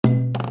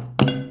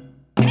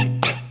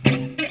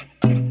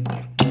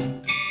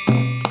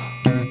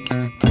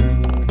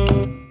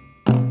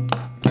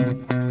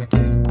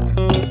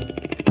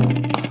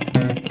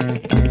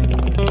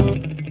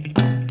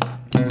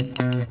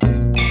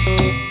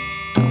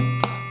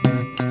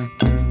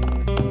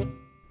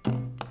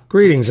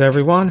Greetings,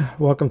 everyone.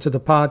 Welcome to the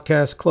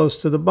podcast Close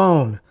to the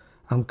Bone.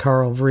 I'm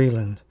Carl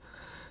Vreeland.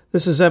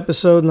 This is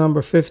episode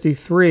number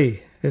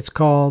 53. It's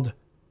called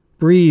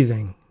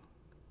Breathing.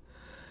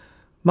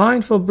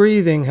 Mindful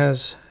breathing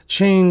has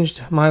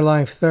changed my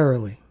life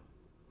thoroughly.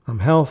 I'm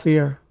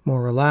healthier,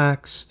 more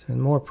relaxed,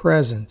 and more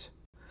present.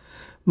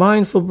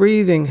 Mindful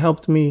breathing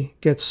helped me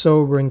get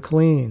sober and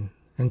clean,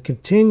 and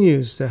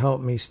continues to help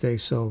me stay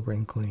sober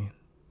and clean.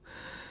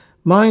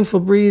 Mindful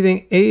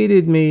breathing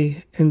aided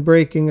me in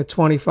breaking a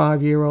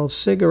 25-year-old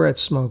cigarette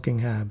smoking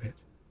habit.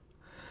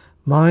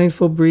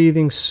 Mindful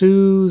breathing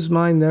soothes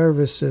my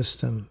nervous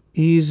system,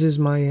 eases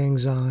my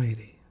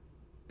anxiety.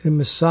 It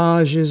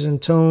massages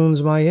and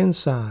tones my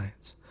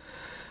insides.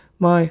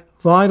 My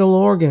vital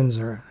organs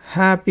are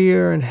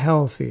happier and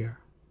healthier.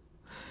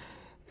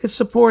 It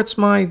supports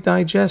my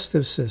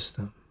digestive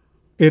system.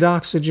 It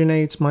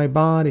oxygenates my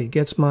body,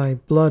 gets my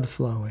blood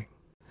flowing.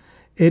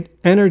 It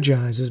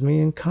energizes me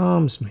and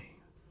calms me.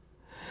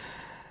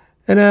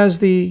 And as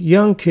the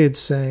young kids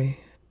say,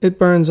 it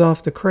burns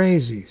off the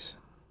crazies.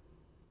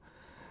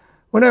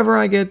 Whenever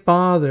I get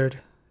bothered,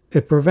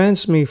 it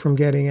prevents me from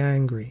getting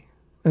angry.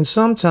 And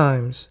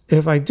sometimes,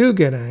 if I do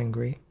get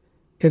angry,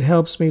 it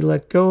helps me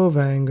let go of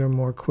anger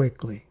more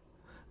quickly.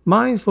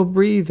 Mindful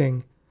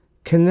breathing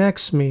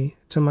connects me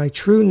to my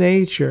true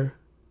nature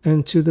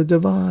and to the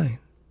divine.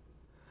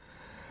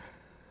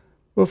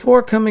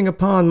 Before coming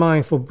upon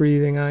mindful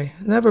breathing, I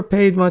never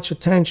paid much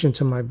attention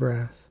to my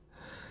breath.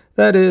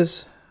 That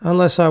is,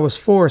 unless I was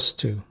forced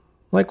to,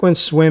 like when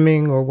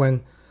swimming or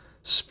when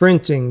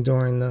sprinting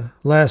during the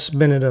last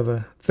minute of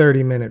a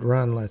 30-minute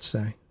run, let's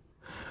say.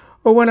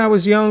 Or when I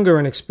was younger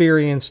and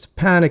experienced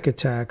panic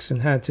attacks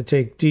and had to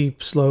take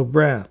deep, slow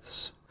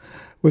breaths,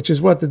 which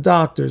is what the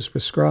doctors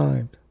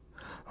prescribed.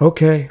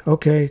 Okay,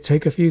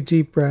 take a few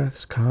deep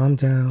breaths, calm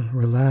down,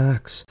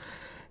 relax.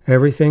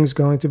 Everything's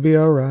going to be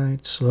all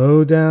right.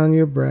 Slow down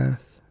your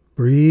breath.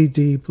 Breathe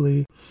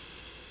deeply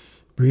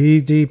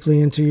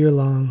into your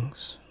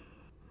lungs.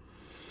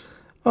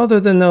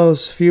 Other than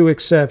those few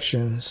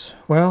exceptions,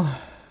 well,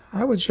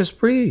 I would just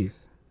breathe.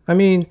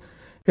 It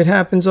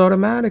happens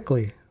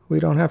automatically. We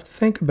don't have to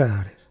think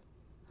about it.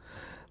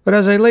 But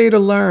as I later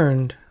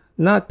learned,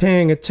 not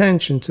paying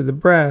attention to the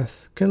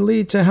breath can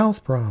lead to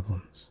health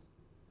problems.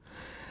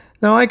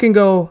 Now, I can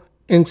go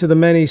into the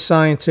many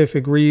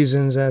scientific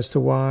reasons as to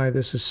why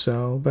this is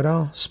so, but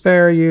I'll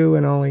spare you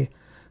and only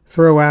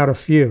throw out a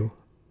few.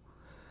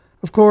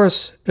 Of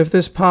course, if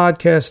this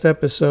podcast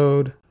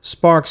episode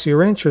sparks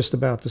your interest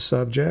about the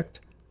subject,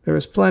 there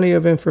is plenty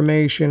of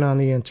information on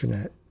the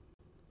internet.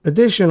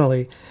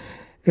 Additionally,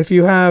 if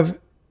you have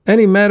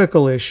any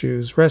medical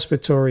issues,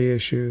 respiratory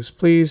issues,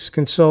 please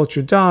consult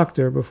your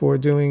doctor before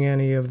doing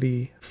any of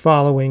the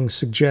following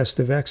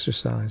suggestive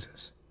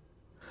exercises.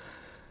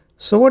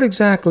 So what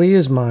exactly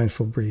is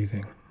mindful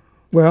breathing?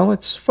 Well,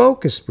 it's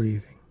focused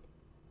breathing.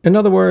 In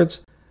other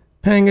words,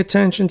 paying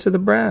attention to the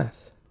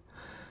breath.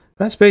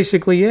 That's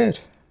basically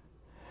it.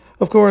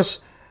 Of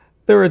course,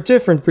 there are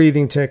different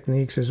breathing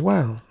techniques as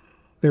well.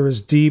 There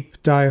is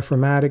deep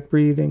diaphragmatic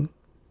breathing,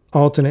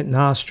 alternate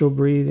nostril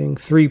breathing,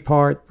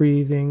 three-part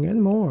breathing,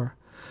 and more.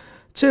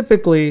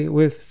 Typically,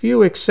 with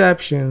few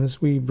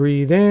exceptions, we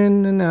breathe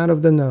in and out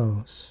of the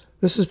nose.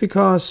 This is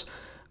because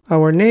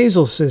our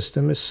nasal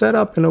system is set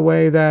up in a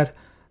way that,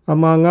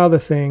 among other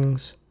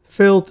things,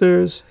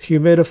 filters,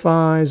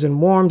 humidifies,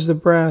 and warms the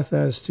breath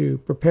as to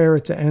prepare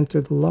it to enter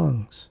the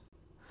lungs.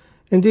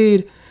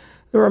 Indeed,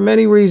 there are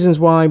many reasons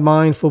why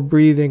mindful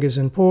breathing is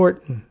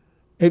important.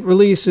 It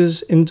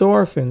releases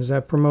endorphins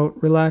that promote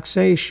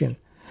relaxation.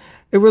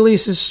 It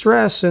releases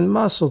stress and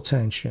muscle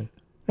tension.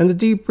 And the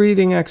deep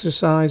breathing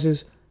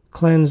exercises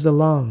cleanse the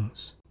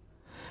lungs.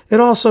 It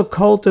also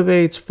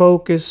cultivates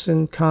focus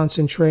and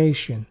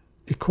concentration.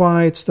 It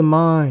quiets the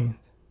mind.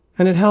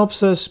 And it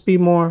helps us be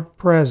more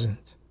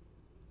present.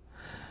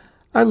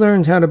 I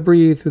learned how to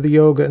breathe through the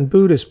yoga and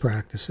Buddhist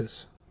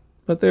practices.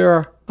 But there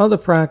are other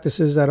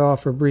practices that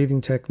offer breathing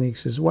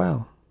techniques as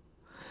well.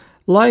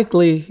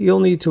 Likely,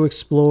 you'll need to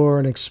explore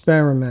and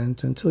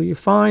experiment until you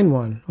find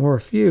one or a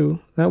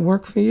few that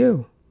work for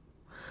you.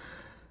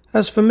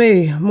 As for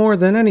me, more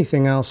than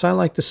anything else, I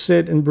like to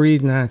sit and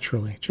breathe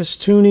naturally.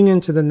 Just tuning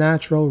into the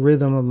natural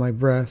rhythm of my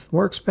breath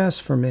works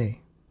best for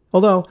me.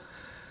 Although,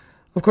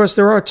 of course,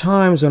 there are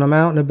times when I'm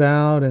out and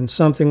about and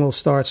something will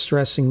start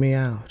stressing me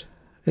out.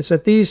 It's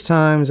at these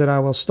times that I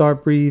will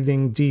start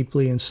breathing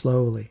deeply and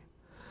slowly.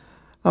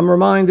 I'm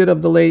reminded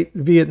of the late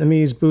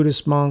Vietnamese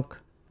Buddhist monk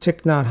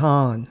Thich Nhat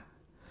Hanh.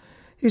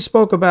 He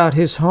spoke about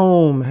his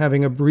home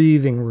having a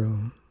breathing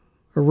room,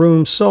 a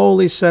room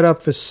solely set up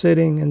for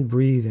sitting and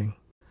breathing,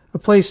 a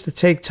place to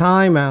take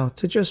time out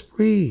to just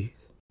breathe.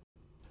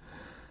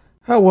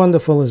 How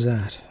wonderful is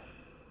that?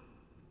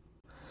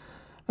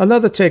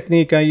 Another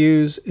technique I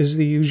use is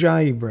the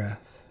Ujjayi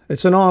breath.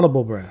 It's an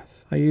audible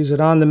breath. I use it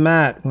on the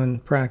mat when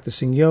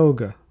practicing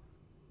yoga.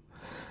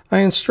 I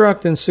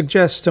instruct and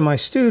suggest to my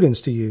students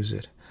to use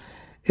it.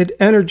 It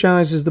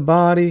energizes the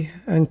body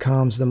and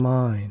calms the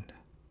mind.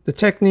 The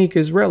technique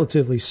is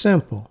relatively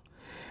simple.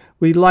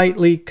 we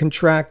lightly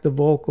contract the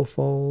vocal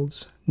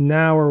folds,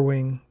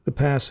 narrowing the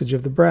passage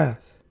of the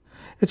breath.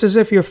 It's as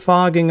if you're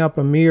fogging up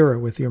a mirror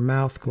with your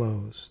mouth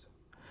closed.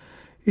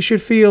 You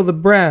should feel the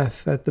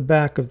breath at the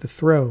back of the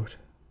throat.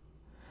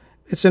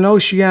 It's an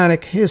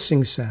oceanic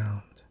hissing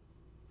sound.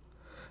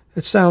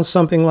 It sounds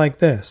something like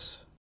this.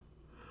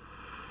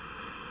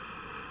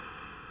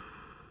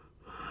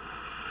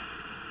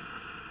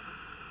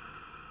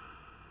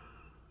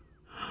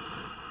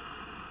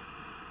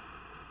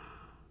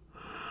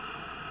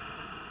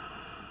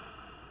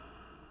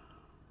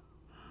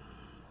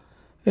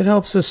 It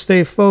helps us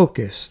stay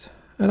focused,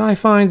 and I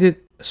find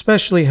it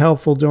especially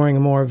helpful during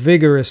a more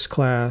vigorous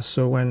class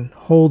or when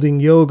holding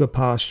yoga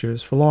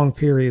postures for long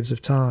periods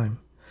of time.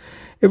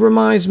 It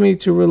reminds me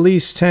to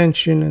release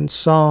tension and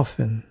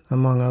soften,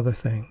 among other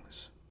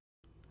things.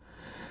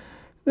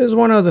 There's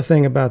one other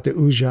thing about the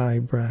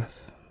Ujjayi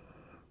breath.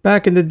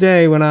 Back in the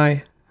day when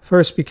I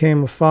first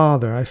became a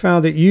father, I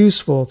found it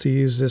useful to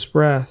use this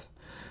breath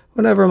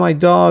whenever my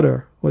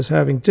daughter was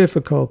having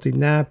difficulty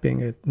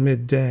napping at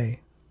midday.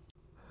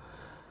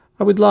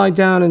 I would lie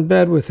down in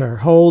bed with her,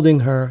 holding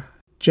her,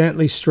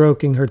 gently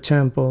stroking her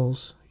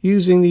temples,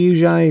 using the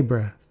Ujjayi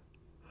breath.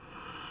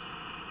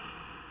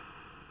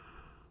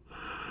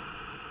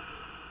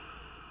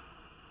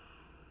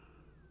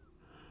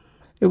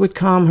 It would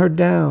calm her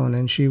down,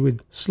 and she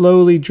would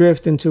slowly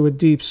drift into a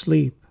deep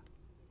sleep.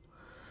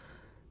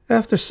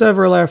 After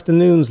several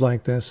afternoons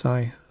like this,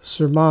 I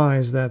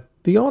surmised that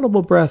the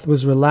audible breath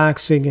was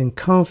relaxing and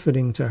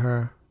comforting to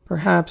her,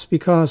 perhaps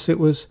because it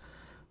was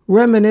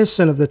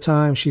reminiscent of the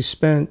time she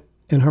spent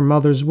in her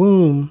mother's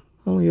womb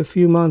only a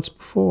few months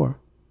before,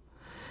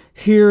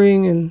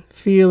 hearing and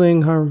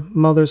feeling her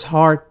mother's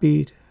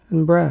heartbeat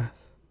and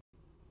breath.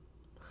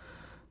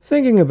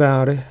 Thinking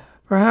about it,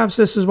 perhaps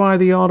this is why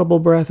the audible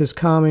breath is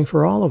calming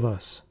for all of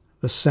us.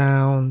 The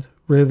sound,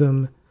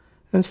 rhythm,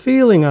 and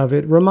feeling of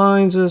it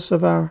reminds us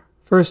of our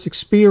first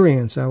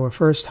experience, our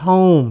first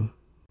home,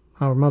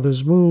 our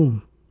mother's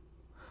womb.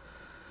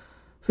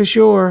 For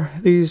sure,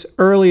 these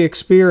early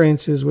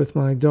experiences with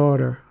my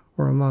daughter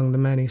were among the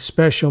many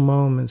special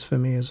moments for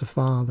me as a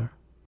father.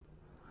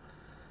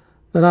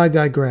 But I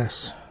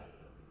digress.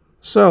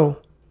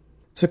 So,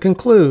 to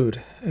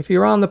conclude, if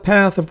you're on the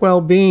path of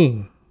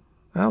well-being,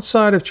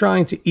 outside of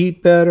trying to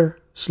eat better,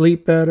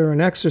 sleep better, and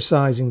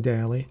exercising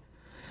daily,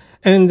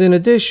 and in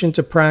addition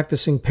to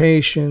practicing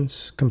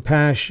patience,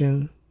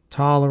 compassion,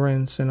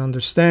 tolerance, and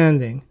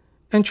understanding,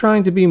 and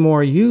trying to be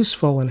more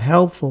useful and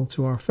helpful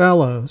to our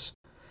fellows,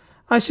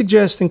 I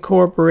suggest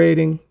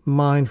incorporating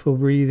mindful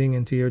breathing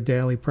into your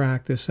daily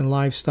practice and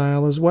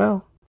lifestyle as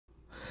well.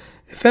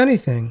 If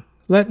anything,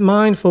 let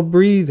mindful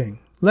breathing,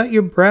 let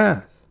your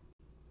breath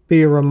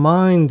be a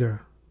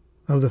reminder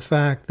of the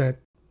fact that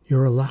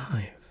you're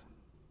alive.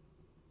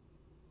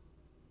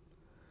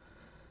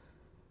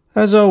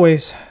 As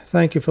always,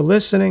 thank you for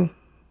listening.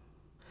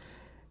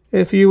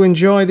 If you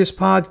enjoy this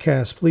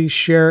podcast, please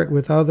share it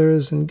with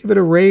others and give it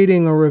a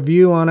rating or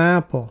review on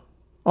Apple.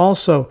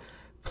 Also,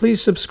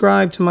 please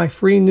subscribe to my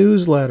free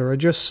newsletter or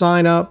just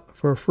sign up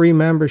for a free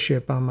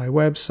membership on my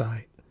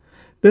website.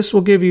 This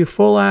will give you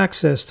full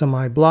access to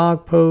my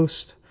blog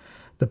post,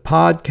 the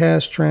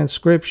podcast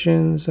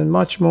transcriptions, and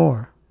much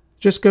more.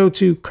 Just go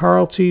to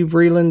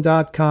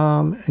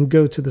carltvreeland.com and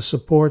go to the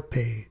support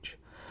page.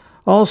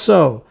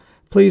 Also,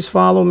 please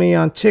follow me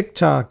on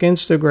TikTok,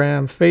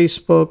 Instagram,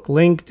 Facebook,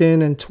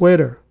 LinkedIn, and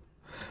Twitter.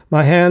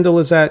 My handle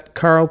is at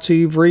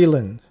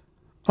carltvreeland.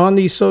 On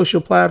these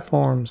social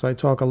platforms, I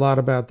talk a lot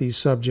about these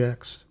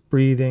subjects: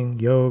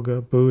 breathing,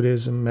 yoga,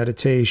 Buddhism,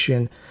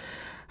 meditation,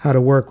 how to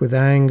work with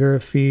anger,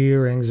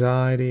 fear,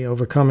 anxiety,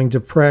 overcoming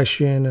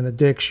depression, and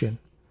addiction.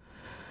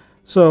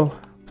 So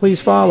please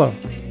follow.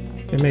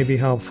 It may be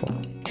helpful.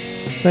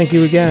 Thank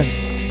you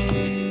again.